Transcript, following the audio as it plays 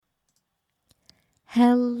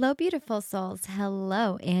Hello, beautiful souls.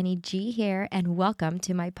 Hello, Annie G here, and welcome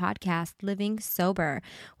to my podcast, Living Sober,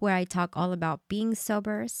 where I talk all about being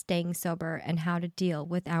sober, staying sober, and how to deal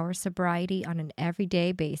with our sobriety on an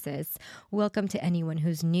everyday basis. Welcome to anyone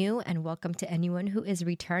who's new, and welcome to anyone who is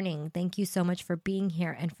returning. Thank you so much for being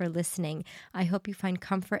here and for listening. I hope you find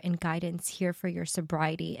comfort and guidance here for your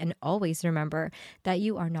sobriety, and always remember that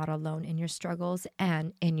you are not alone in your struggles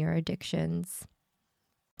and in your addictions.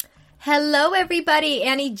 Hello, everybody.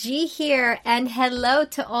 Annie G here, and hello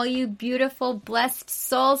to all you beautiful, blessed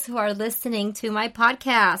souls who are listening to my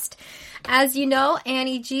podcast. As you know,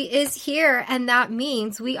 Annie G is here, and that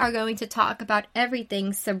means we are going to talk about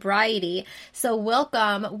everything sobriety. So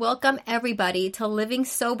welcome everybody to Living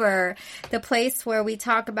Sober, the place where we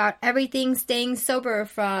talk about everything staying sober,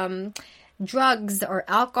 from drugs or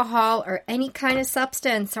alcohol or any kind of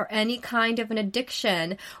substance or any kind of an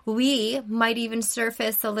addiction. We might even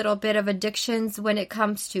surface a little bit of addictions when it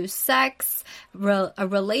comes to sex,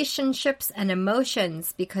 relationships, and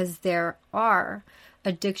emotions, because there are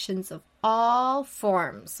addictions of all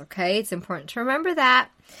forms, okay? It's important to remember that.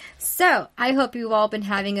 So, I hope you've all been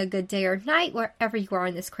having a good day or night wherever you are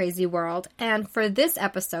in this crazy world. And for this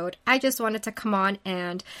episode, I just wanted to come on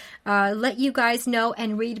and let you guys know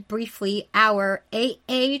and read briefly our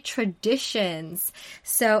AA traditions.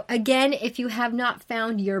 So, again, if you have not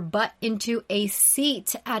found your butt into a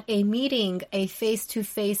seat at a meeting, a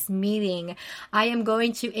face-to-face meeting, I am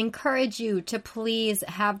going to encourage you to please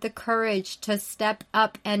have the courage to step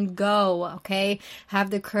up and go, okay?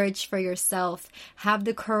 Have the courage for yourself. Have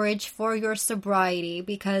the courage for your sobriety,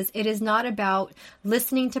 because it is not about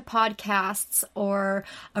listening to podcasts or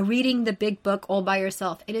reading the big book all by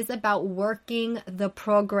yourself. It is about working the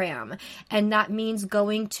program, and that means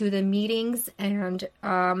going to the meetings and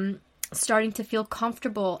starting to feel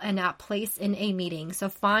comfortable and at place in a meeting. So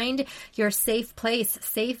find your safe place.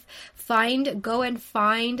 Go and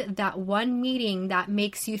find that one meeting that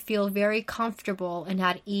makes you feel very comfortable and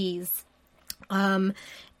at ease.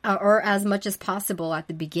 Or as much as possible at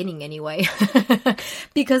the beginning anyway,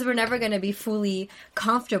 because we're never going to be fully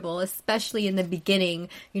comfortable, especially in the beginning,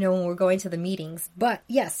 when we're going to the meetings. But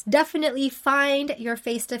yes, definitely find your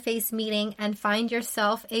face-to-face meeting and find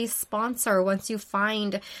yourself a sponsor once you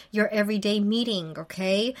find your everyday meeting,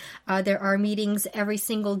 okay? There are meetings every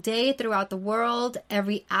single day throughout the world,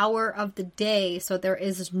 every hour of the day, so there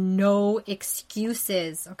is no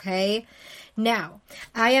excuses, okay? Now,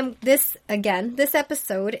 this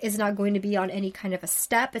episode is not going to be on any kind of a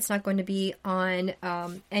step. It's not going to be on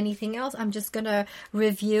anything else. I'm just going to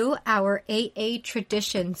review our AA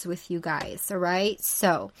traditions with you guys, all right?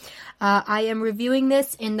 So, I am reviewing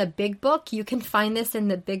this in the Big Book. You can find this in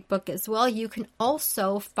the Big Book as well. You can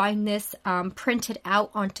also find this printed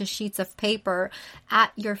out onto sheets of paper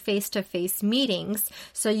at your face-to-face meetings.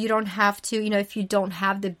 So you don't have to, if you don't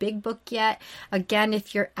have the Big Book yet, again,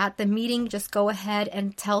 if you're at the meeting, just go ahead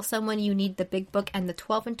and tell someone you need the Big Book and the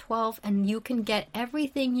 12 and 12, and you can get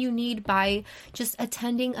everything you need by just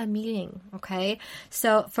attending a meeting, okay?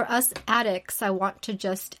 So for us addicts, I want to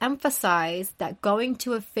just emphasize that going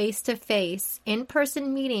to a face-to-face,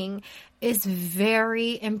 in-person meeting is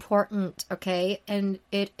very important, okay? And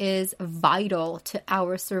it is vital to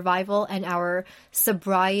our survival and our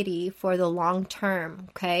sobriety for the long term,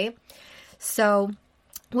 okay? So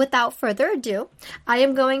without further ado, I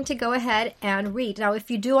am going to go ahead and read. Now, if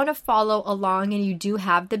you do want to follow along and you do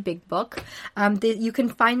have the Big Book, you can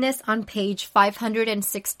find this on page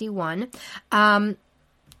 561.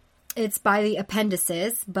 It's by the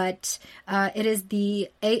appendices, but it is the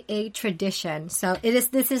AA tradition. So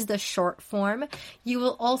this is the short form. You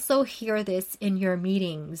will also hear this in your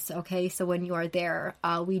meetings, okay? So when you are there,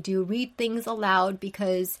 we do read things aloud,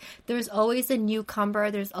 because there's always a newcomer.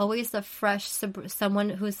 There's always a someone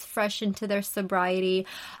who's fresh into their sobriety.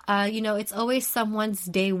 It's always someone's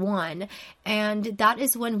day one, and that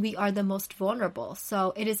is when we are the most vulnerable.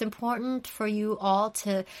 So it is important for you all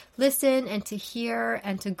to listen and to hear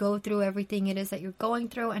and to go through everything it is that you're going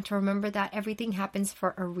through, and to remember that everything happens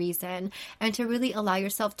for a reason, and to really allow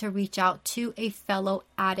yourself to reach out to a fellow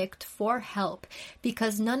addict for help,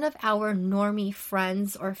 because none of our normie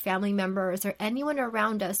friends or family members or anyone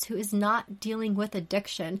around us who is not dealing with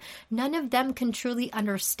addiction, none of them can truly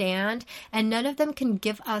understand, and none of them can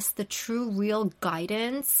give us the true, real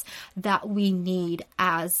guidance that we need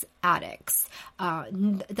as addicts.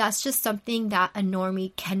 That's just something that a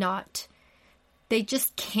normie cannot. They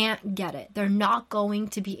just can't get it. They're not going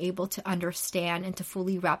to be able to understand and to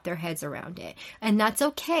fully wrap their heads around it. And that's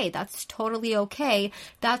okay. That's totally okay.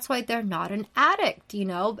 That's why they're not an addict,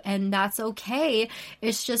 and that's okay.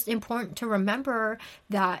 It's just important to remember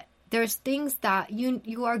that there's things that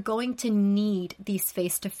you are going to need these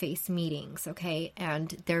face-to-face meetings, okay?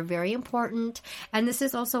 And they're very important. And this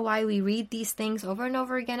is also why we read these things over and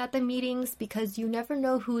over again at the meetings, because you never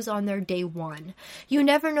know who's on their day one. You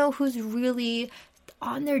never know who's really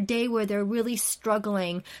on their day where they're really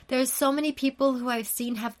struggling. There's so many people who I've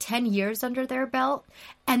seen have 10 years under their belt,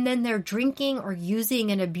 and then they're drinking or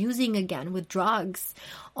using and abusing again with drugs.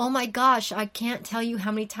 Oh my gosh, I can't tell you how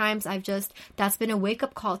many times that's been a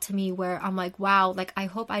wake-up call to me where I'm like, wow, like I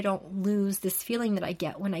hope I don't lose this feeling that I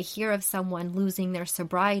get when I hear of someone losing their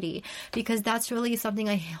sobriety, because that's really something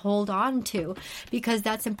I hold on to, because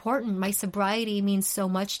that's important. My sobriety means so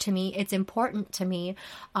much to me. It's important to me.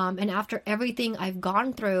 And after everything I've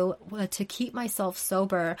gone through to keep myself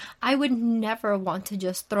sober, I would never want to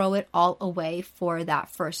just throw it all away for that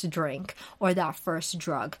first drink or that first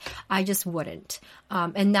drug. I just wouldn't.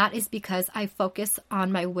 And that is because I focus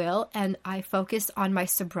on my will and I focus on my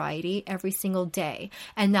sobriety every single day.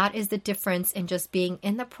 And that is the difference in just being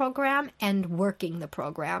in the program and working the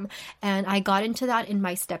program. And I got into that in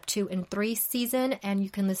my step 2 and 3 season. And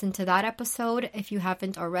you can listen to that episode if you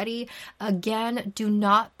haven't already. Again, do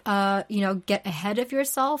not, get ahead of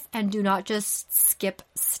yourself and do not just skip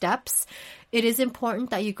steps. It is important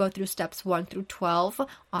that you go through steps 1 through 12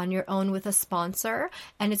 on your own with a sponsor.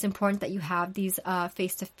 And it's important that you have these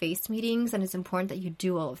face-to-face meetings. And it's important that you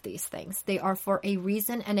do all of these things. They are for a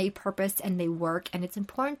reason and a purpose, and they work. And it's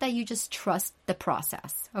important that you just trust the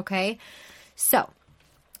process. Okay? So,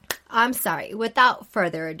 I'm sorry. Without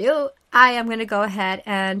further ado, I am going to go ahead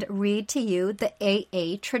and read to you the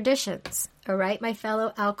AA traditions. All right, my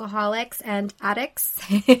fellow alcoholics and addicts.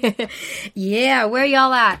 Yeah, where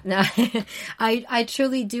y'all at? No, I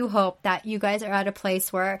truly do hope that you guys are at a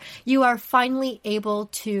place where you are finally able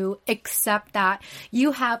to accept that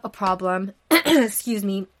you have a problem, excuse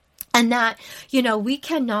me, and that, we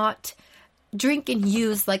cannot drink and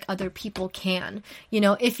use like other people can.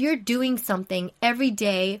 If you're doing something every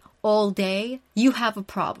day, all day, you have a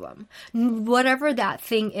problem. Whatever that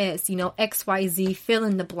thing is, XYZ, fill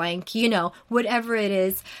in the blank, whatever it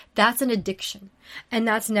is, that's an addiction. And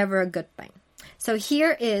that's never a good thing. So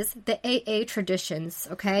here is the AA traditions,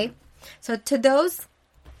 okay? So to those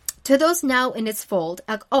now in its fold.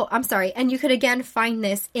 And you could again find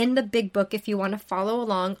this in the big book if you want to follow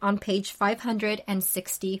along on page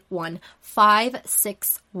 561.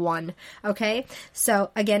 561. Okay?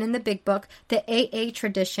 So again in the big book, the AA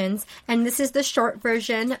traditions, and this is the short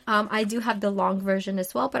version. I do have the long version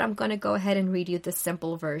as well, but I'm going to go ahead and read you the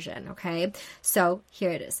simple version. Okay? So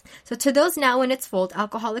here it is. So to those now in its fold,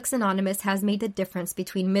 Alcoholics Anonymous has made the difference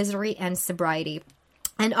between misery and sobriety,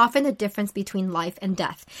 and often the difference between life and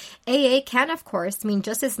death. AA can, of course, mean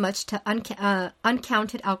just as much to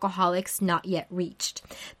uncounted alcoholics not yet reached.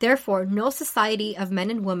 Therefore, no society of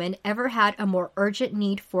men and women ever had a more urgent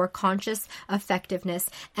need for conscious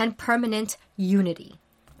effectiveness and permanent unity.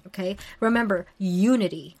 Okay? Remember,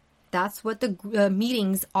 unity. That's what the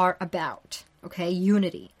meetings are about. Okay?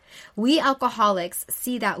 Unity. We alcoholics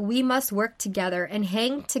see that we must work together and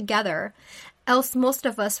hang together, else most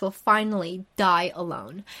of us will finally die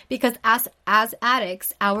alone. Because as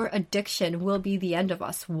addicts, our addiction will be the end of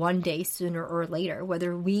us one day, sooner or later,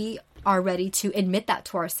 whether we are ready to admit that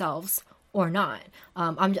to ourselves or not.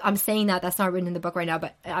 I'm saying that's not written in the book right now,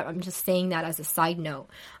 but I'm just saying that as a side note.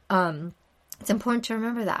 It's important to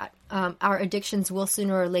remember that our addictions will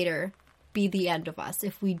sooner or later be the end of us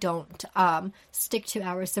if we don't stick to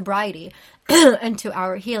our sobriety and to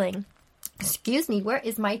our healing. Excuse me, where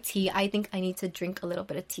is my tea? I think I need to drink a little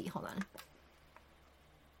bit of tea. Hold on.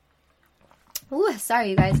 Ooh, sorry,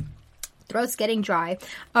 you guys. Throat's getting dry.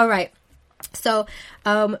 All right. So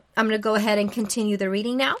I'm going to go ahead and continue the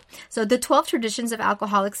reading now. So the 12 traditions of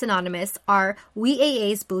Alcoholics Anonymous are: we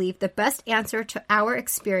AAs believe the best answer to our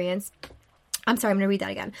experience. I'm sorry, I'm going to read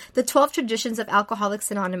that again. The 12 traditions of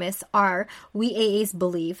Alcoholics Anonymous are: we AAs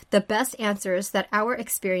believe the best answers that our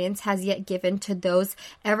experience has yet given to those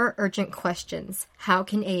ever urgent questions. How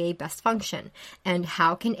can AA best function? And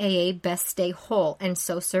how can AA best stay whole and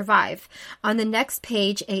so survive? On the next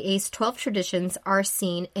page, AA's 12 traditions are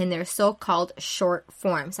seen in their so-called short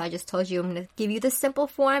form. So I just told you I'm going to give you the simple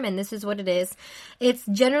form, and this is what it is. It's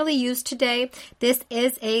generally used today. This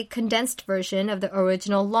is a condensed version of the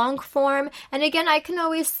original long form. And again, I can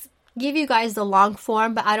always give you guys the long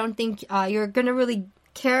form, but I don't think you're going to really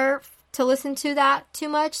care to listen to that too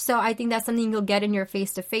much. So I think that's something you'll get in your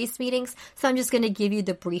face-to-face meetings. So I'm just going to give you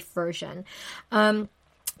the brief version.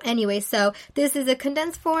 Anyway, so this is a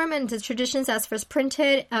condensed form and the traditions as first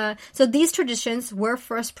printed. So these traditions were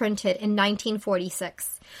first printed in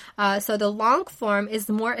 1946. So the long form is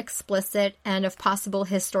more explicit and of possible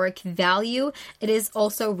historic value. It is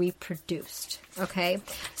also reproduced. Okay,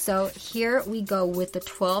 so here we go with the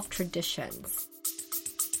 12 traditions.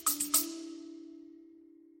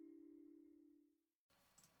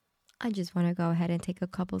 I just want to go ahead and take a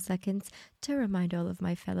couple seconds to remind all of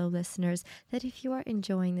my fellow listeners that if you are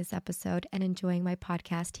enjoying this episode and enjoying my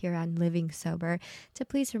podcast here on Living Sober, to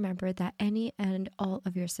please remember that any and all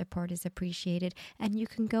of your support is appreciated, and you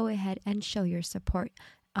can go ahead and show your support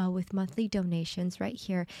with monthly donations right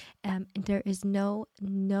here. There is no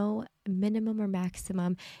minimum or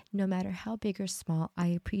maximum, no matter how big or small. I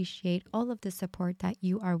appreciate all of the support that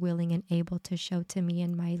you are willing and able to show to me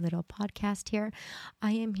in my little podcast here.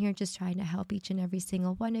 I am here just trying to help each and every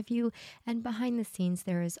single one of you, and behind the scenes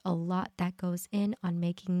there is a lot that goes in on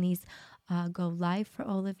making these go live for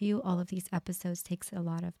all of you. All of these episodes takes a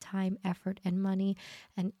lot of time, effort, and money,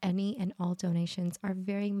 and any and all donations are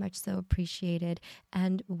very much so appreciated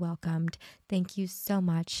and welcomed. Thank you so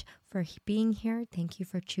much for being here. Thank you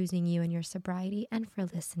for choosing you and your sobriety and for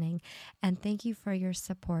listening. And thank you for your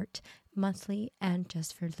support monthly and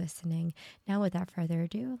just for listening. Now, without further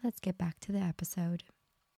ado, let's get back to the episode.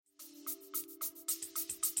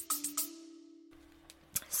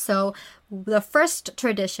 So the first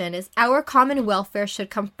tradition is our common welfare should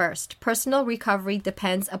come first. Personal recovery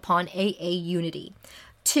depends upon AA unity.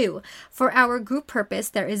 2, for our group purpose,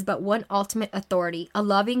 there is but one ultimate authority, a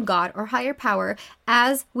loving God or higher power,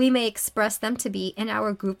 as we may express them to be in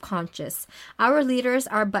our group conscience. Our leaders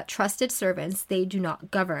are but trusted servants, they do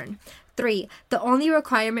not govern. 3, the only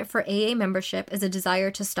requirement for AA membership is a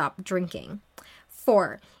desire to stop drinking.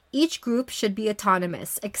 4, each group should be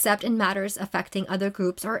autonomous, except in matters affecting other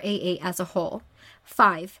groups or AA as a whole.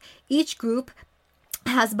 5, each group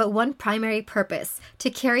has but one primary purpose, to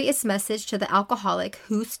carry its message to the alcoholic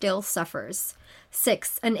who still suffers.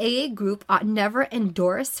 6, an AA group ought never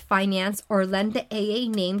endorse, finance, or lend the AA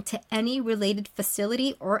name to any related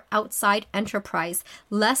facility or outside enterprise,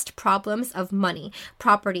 lest problems of money,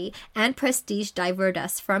 property, and prestige divert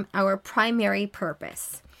us from our primary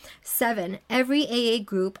purpose. 7, every AA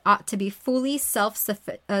group ought to be fully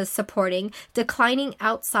self-supporting, declining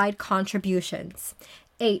outside contributions.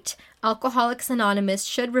 8, Alcoholics Anonymous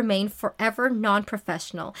should remain forever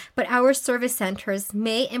non-professional, but our service centers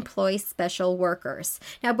may employ special workers.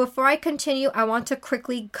 Now, before I continue, I want to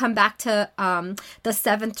quickly come back to the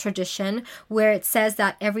 7th tradition, where it says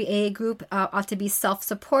that every AA group ought to be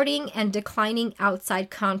self-supporting and declining outside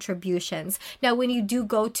contributions. Now, when you do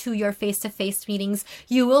go to your face-to-face meetings,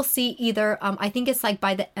 you will see either, I think it's like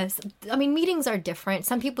by meetings are different.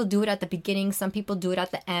 Some people do it at the beginning, some people do it at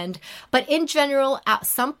the end, but in general, at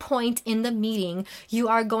some point in the meeting, you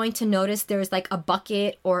are going to notice there's like a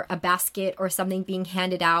bucket or a basket or something being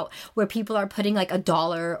handed out where people are putting like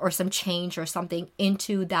 $1 or some change or something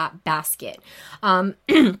into that basket.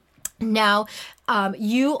 Now,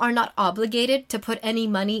 you are not obligated to put any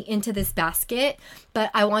money into this basket, but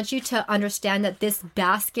I want you to understand that this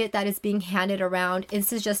basket that is being handed around,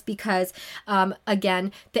 this is just because,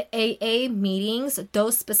 again, the AA meetings,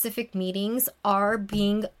 those specific meetings are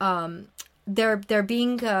being,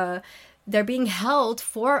 they're being held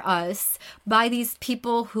for us by these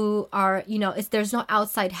people who are, there's no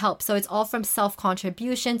outside help. So it's all from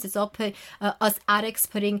self-contributions. It's all us addicts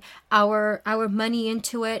putting our money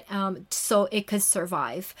into it so it could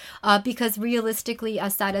survive. Because realistically,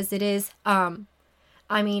 as sad as it is,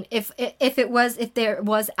 if there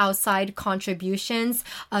was outside contributions,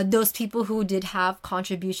 those people who did have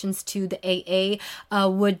contributions to the AA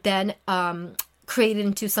would then create it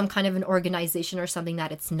into some kind of an organization or something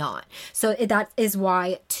that it's not. So that is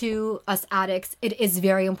why to us addicts, it is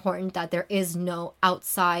very important that there is no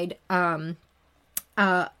outside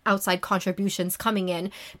contributions coming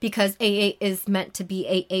in, because AA is meant to be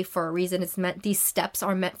AA for a reason. These steps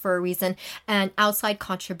are meant for a reason, and outside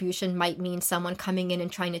contribution might mean someone coming in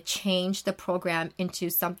and trying to change the program into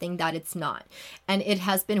something that it's not. And it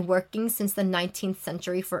has been working since the 19th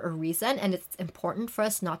century for a reason, and it's important for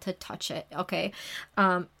us not to touch it. Okay.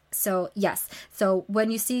 So yes, so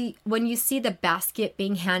when you see the basket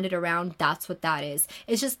being handed around, that's what that is.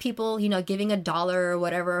 It's just people, giving $1 or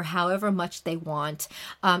whatever, however much they want,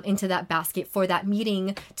 into that basket for that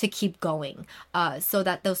meeting to keep going, so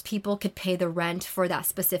that those people could pay the rent for that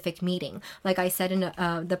specific meeting. Like I said in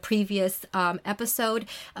the previous episode,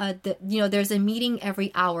 there's a meeting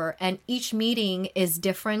every hour, and each meeting is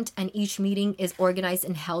different, and each meeting is organized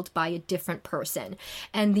and held by a different person.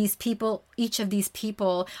 And these people, each of these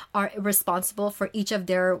people are responsible for each of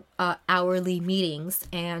their hourly meetings,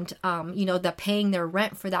 and the paying their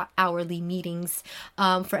rent for that hourly meetings,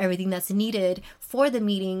 for everything that's needed for the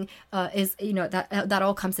meeting, is that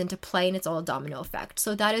all comes into play, and it's all a domino effect.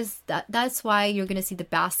 So that's why you're going to see the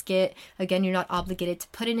basket. Again, you're not obligated to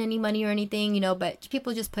put in any money or anything, but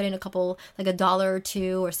people just put in a couple, like $1 or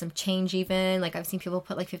 $2 or some change even. Like I've seen people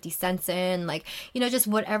put like 50 cents in, like, just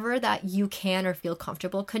whatever that you can or feel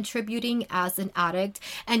comfortable contributing as an addict.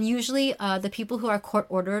 And usually the people who are court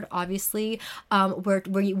ordered, obviously,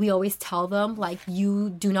 we always tell them, like, you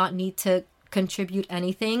do not need to contribute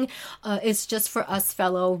anything. It's just for us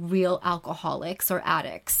fellow real alcoholics or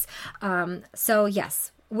addicts. So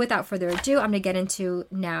yes, without further ado, I'm going to get into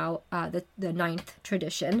now the ninth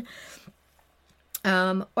tradition.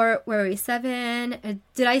 Or where are we? 7.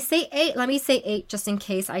 Did I say 8? Let me say 8 just in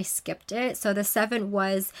case I skipped it. So the 7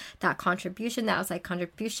 was that contribution, that outside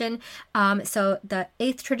contribution. So the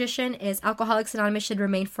 8th tradition is Alcoholics Anonymous should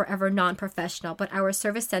remain forever non-professional, but our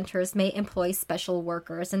service centers may employ special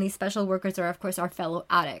workers. And these special workers are, of course, our fellow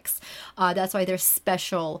addicts. That's why they're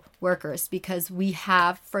special workers, because we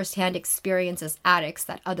have firsthand experience as addicts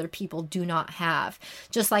that other people do not have.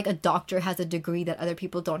 Just like a doctor has a degree that other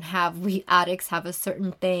people don't have, we addicts have a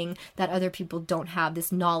certain thing that other people don't have,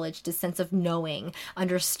 this knowledge, this sense of knowing,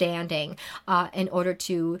 understanding, in order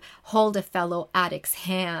to hold a fellow addict's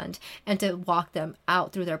hand and to walk them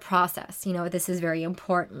out through their process. This is very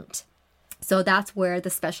important. So that's where the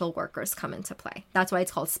special workers come into play. That's why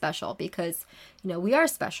it's called special, because, we are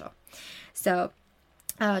special. So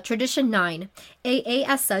tradition 9, AA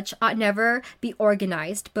as such ought never be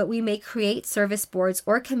organized, but we may create service boards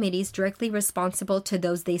or committees directly responsible to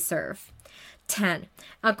those they serve. 10.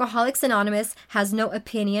 Alcoholics Anonymous has no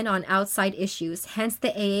opinion on outside issues, hence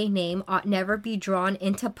the AA name ought never be drawn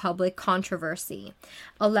into public controversy.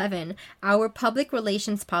 11. Our public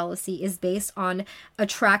relations policy is based on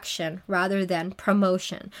attraction rather than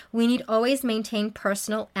promotion. We need always maintain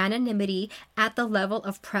personal anonymity at the level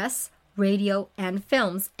of press, radio, and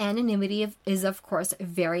films. Anonymity is, of course,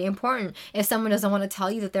 very important. If someone doesn't want to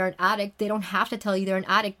tell you that they're an addict, they don't have to tell you they're an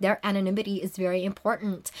addict. Their anonymity is very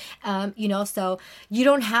important. So you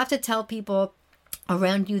don't have to tell people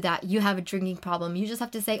around you that you have a drinking problem. You just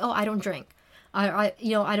have to say, oh, I don't drink. I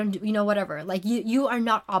don't, whatever. Like you are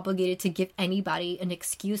not obligated to give anybody an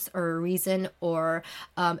excuse or a reason or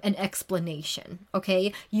an explanation.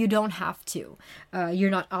 Okay. You don't have to,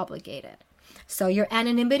 you're not obligated. So your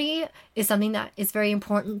anonymity is something that is very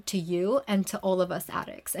important to you and to all of us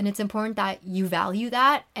addicts. And it's important that you value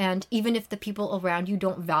that. And even if the people around you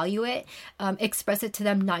don't value it, express it to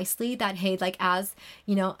them nicely that, hey, like as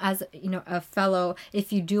a fellow,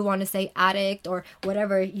 if you do want to say addict or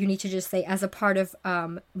whatever, you need to just say, as a part of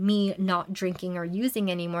me not drinking or using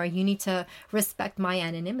anymore, you need to respect my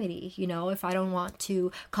anonymity. If I don't want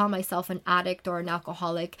to call myself an addict or an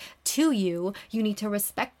alcoholic to you, you need to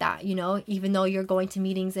respect that, even though you're going to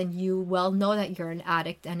meetings and you well know that you're an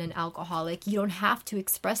addict and an alcoholic, you don't have to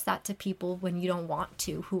express that to people when you don't want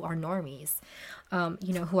to, who are normies,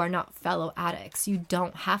 who are not fellow addicts. You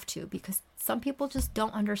don't have to, because some people just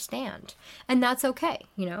don't understand, and that's okay.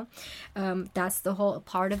 That's the whole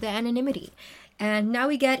part of the anonymity. And now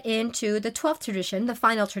we get into the 12th tradition, the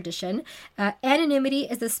final tradition. Anonymity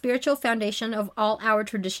is the spiritual foundation of all our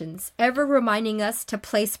traditions, ever reminding us to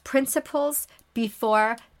place principles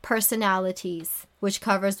before personalities, which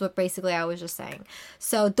covers what basically I was just saying.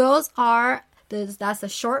 So that's a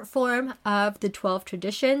short form of the 12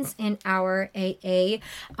 traditions in our AA.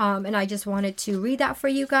 And I just wanted to read that for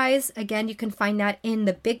you guys. Again, you can find that in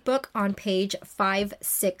the big book on page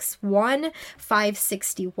 561,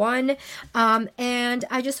 561. And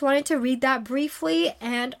I just wanted to read that briefly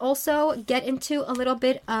and also get into a little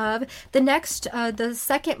bit of the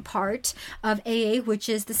second part of AA, which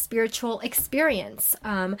is the spiritual experience.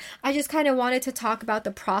 I just kind of wanted to talk about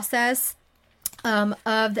the process of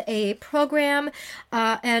the AA program,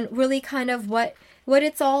 and really kind of what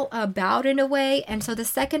it's all about in a way. And so the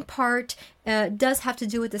second part does have to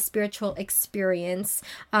do with the spiritual experience.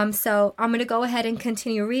 So I'm going to go ahead and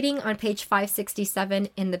continue reading on page 567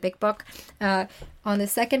 in the big book on the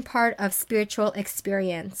second part of spiritual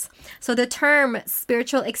experience. So the term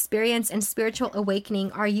spiritual experience and spiritual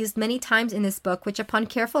awakening are used many times in this book, which upon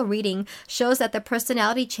careful reading shows that the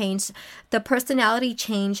personality change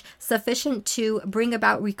sufficient to bring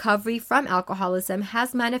about recovery from alcoholism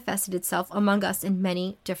has manifested itself among us in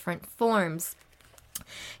many different forms.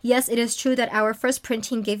 Yes, it is true that our first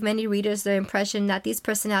printing gave many readers the impression that these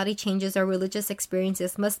personality changes or religious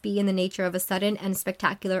experiences must be in the nature of a sudden and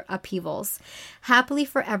spectacular upheavals. Happily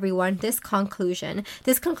for everyone, this conclusion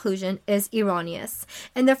is erroneous.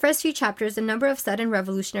 In the first few chapters, a number of sudden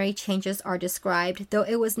revolutionary changes are described. Though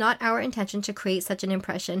it was not our intention to create such an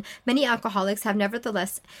impression, many alcoholics have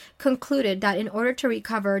nevertheless concluded that in order to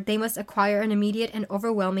recover, they must acquire an immediate and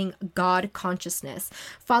overwhelming God consciousness,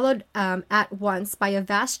 followed at once by a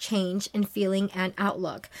vast change in feeling and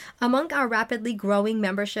outlook. Among our rapidly growing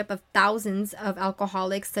membership of thousands of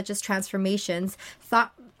alcoholics, such as transformations,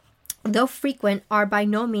 though frequent, are by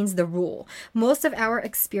no means the rule. Most of our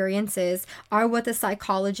experiences are what the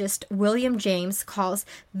psychologist William James calls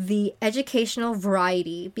the educational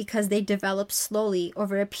variety because they develop slowly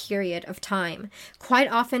over a period of time.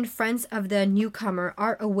 Quite often, friends of the newcomer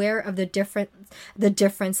are aware of the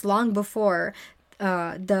difference long before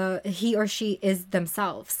he or she is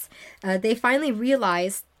themselves. They finally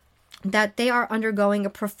realize that they are undergoing a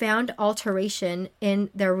profound alteration in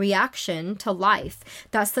their reaction to life,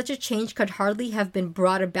 that such a change could hardly have been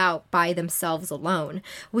brought about by themselves alone.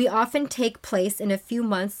 What often takes place in a few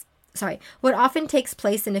months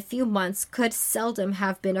could seldom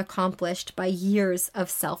have been accomplished by years of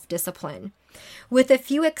self-discipline. With a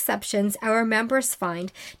few exceptions, our members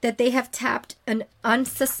find that they have tapped an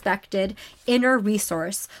unsuspected inner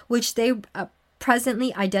resource, which they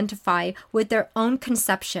presently identify with their own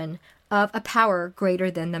conception of a power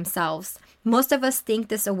greater than themselves. Most of us think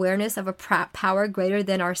this awareness of a power greater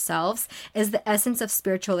than ourselves is the essence of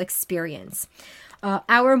spiritual experience.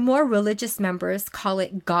 Our more religious members call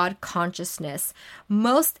it God consciousness.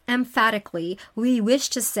 Most emphatically, we wish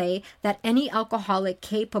to say that any alcoholic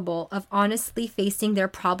capable of honestly facing their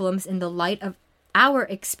problems in the light of our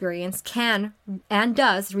experience can and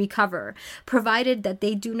does recover, provided that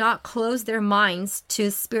they do not close their minds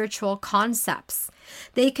to spiritual concepts.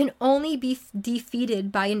 They can only be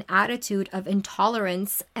defeated by an attitude of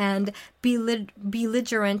intolerance and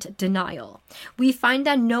belligerent denial. We find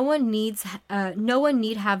that no one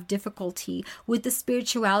need have difficulty with the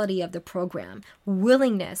spirituality of the program.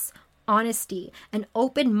 Willingness, honesty, and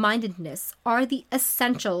open-mindedness are the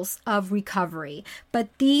essentials of recovery, but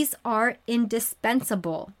these are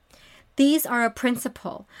indispensable. These are a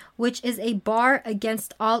principle, which is a bar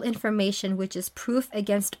against all information, which is proof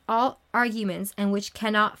against all arguments, and which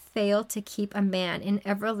cannot fail to keep a man in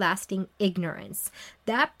everlasting ignorance.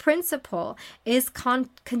 That principle is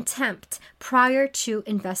contempt prior to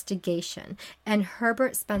investigation, and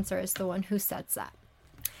Herbert Spencer is the one who says that.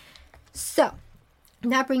 So,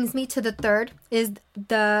 that brings me to the third, is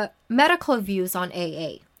the medical views on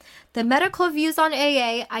AA. The medical views on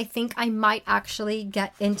AA, I think I might actually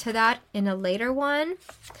get into that in a later one.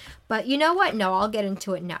 But you know what? No, I'll get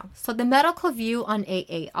into it now. So the medical view on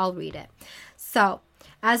AA, I'll read it. So,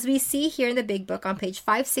 as we see here in the Big Book on page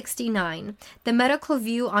 569, the medical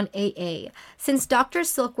view on AA. Since Dr.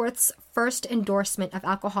 Silkworth's first endorsement of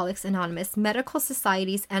Alcoholics Anonymous, medical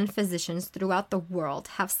societies and physicians throughout the world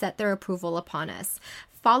have set their approval upon us.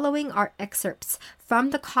 Following are excerpts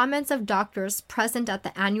from the comments of doctors present at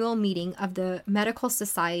the annual meeting of the Medical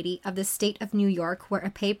Society of the State of New York, where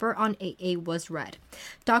a paper on AA was read.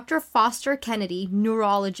 Dr. Foster Kennedy,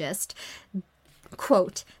 neurologist,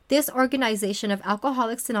 quote, "This organization of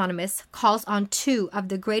Alcoholics Anonymous calls on two of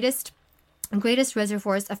the greatest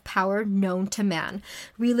reservoirs of power known to man,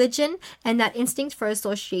 religion and that instinct for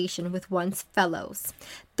association with one's fellows.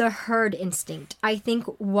 The herd instinct. I think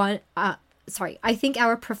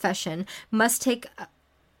our profession must take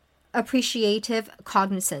appreciative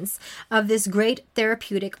cognizance of this great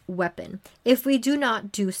therapeutic weapon. If we do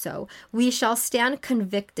not do so, we shall stand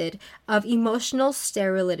convicted of emotional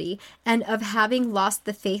sterility and of having lost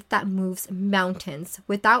the faith that moves mountains,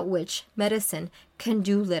 without which medicine can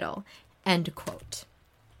do little." End quote.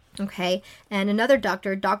 Okay, and another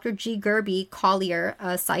doctor, Dr. G. Gerby Collier,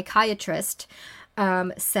 a psychiatrist,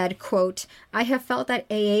 said, quote, "I have felt that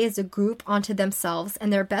AA is a group unto themselves,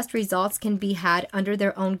 and their best results can be had under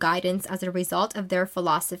their own guidance as a result of their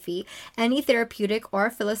philosophy. Any therapeutic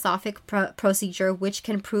or philosophic procedure which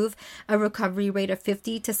can prove a recovery rate of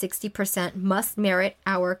 50 to 60% must merit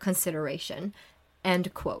our consideration."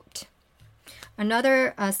 End quote.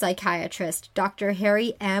 Another psychiatrist, Dr.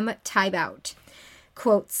 Harry M. Tybout,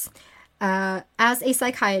 quotes, As a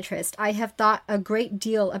psychiatrist, I have thought a great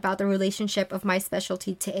deal about the relationship of my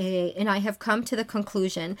specialty to AA, and I have come to the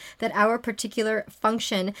conclusion that our particular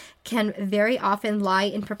function can very often lie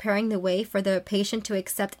in preparing the way for the patient to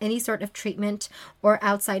accept any sort of treatment or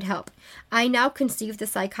outside help. I now conceive the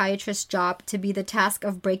psychiatrist's job to be the task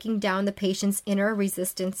of breaking down the patient's inner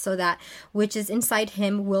resistance so that which is inside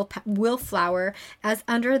him will flower as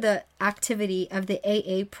under the activity of the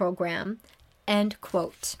AA program. End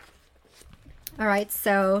quote. All right,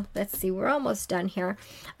 so let's see, we're almost done here.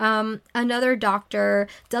 Another doctor,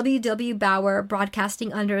 W.W. Bauer,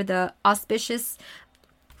 broadcasting under the auspices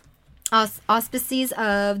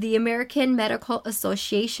of the American Medical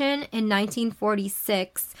Association in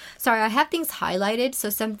 1946. Sorry, I have things highlighted, so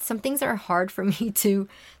some things are hard for me to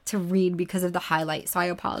read because of the highlight, so I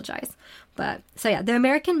apologize. But so yeah, the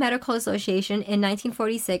American Medical Association in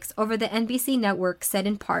 1946 over the NBC network said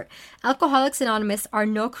in part, Alcoholics Anonymous are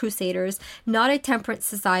no crusaders, not a temperance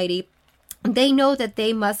society. They know that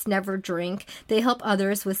they must never drink. They help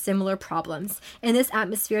others with similar problems. In this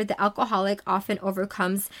atmosphere, the alcoholic often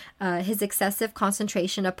overcomes his excessive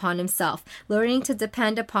concentration upon himself, learning to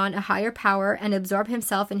depend upon a higher power and absorb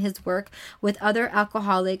himself in his work with other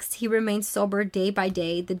alcoholics. He remains sober day by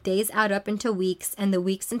day. The days add up into weeks, and the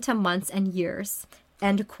weeks into months and years.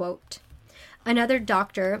 End quote. Another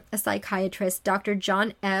doctor, a psychiatrist, Dr.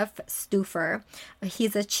 John F. Stuffer,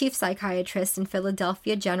 he's a chief psychiatrist in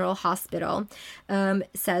Philadelphia General Hospital,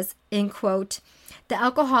 says, in quote, the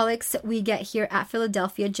alcoholics we get here at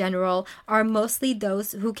Philadelphia General are mostly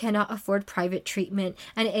those who cannot afford private treatment,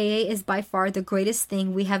 and AA is by far the greatest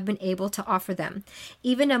thing we have been able to offer them.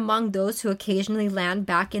 Even among those who occasionally land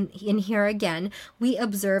back in here again, we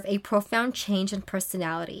observe a profound change in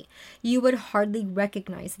personality. You would hardly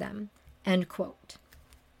recognize them. End quote.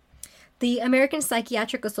 The American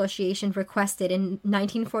Psychiatric Association requested in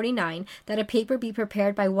 1949 that a paper be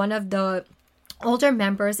prepared by one of the older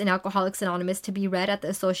members in Alcoholics Anonymous to be read at the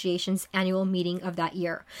association's annual meeting of that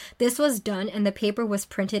year. This was done, and the paper was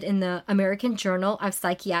printed in the American Journal of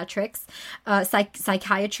Psychiatry,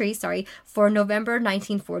 for November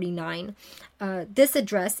 1949. This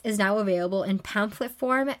address is now available in pamphlet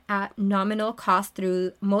form at nominal cost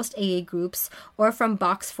through most AA groups or from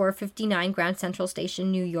Box 459 Grand Central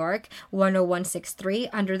Station, New York, 10163,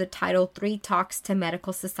 under the title 3 Talks to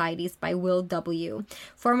Medical Societies by Will W.,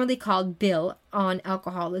 formerly called Bill on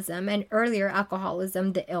Alcoholism, and earlier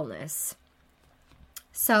Alcoholism, the Illness.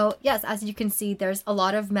 So, yes, as you can see, there's a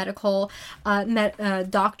lot of medical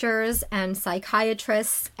doctors and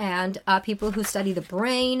psychiatrists and people who study the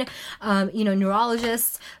brain,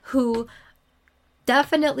 neurologists who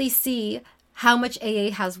definitely see how much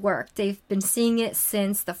AA has worked. They've been seeing it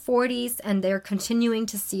since the 40s, and they're continuing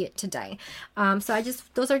to see it today.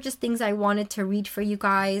 Those are just things I wanted to read for you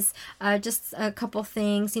guys. Just a couple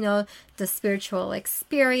things, the spiritual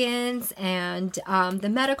experience and the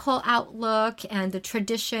medical outlook and the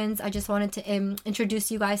traditions. I just wanted to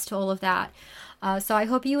introduce you guys to all of that. So I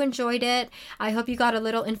hope you enjoyed it. I hope you got a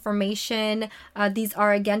little information. These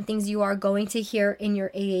are, again, things you are going to hear in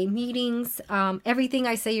your AA meetings. Everything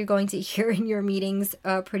I say you're going to hear in your meetings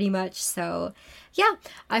pretty much. So yeah,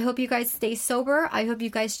 I hope you guys stay sober. I hope you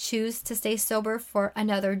guys choose to stay sober for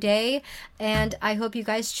another day. And I hope you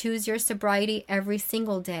guys choose your sobriety every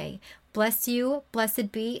single day. Bless you,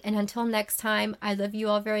 blessed be, and until next time, I love you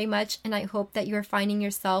all very much, and I hope that you're finding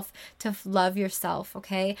yourself to love yourself,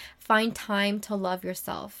 okay? Find time to love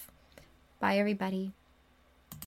yourself. Bye, everybody.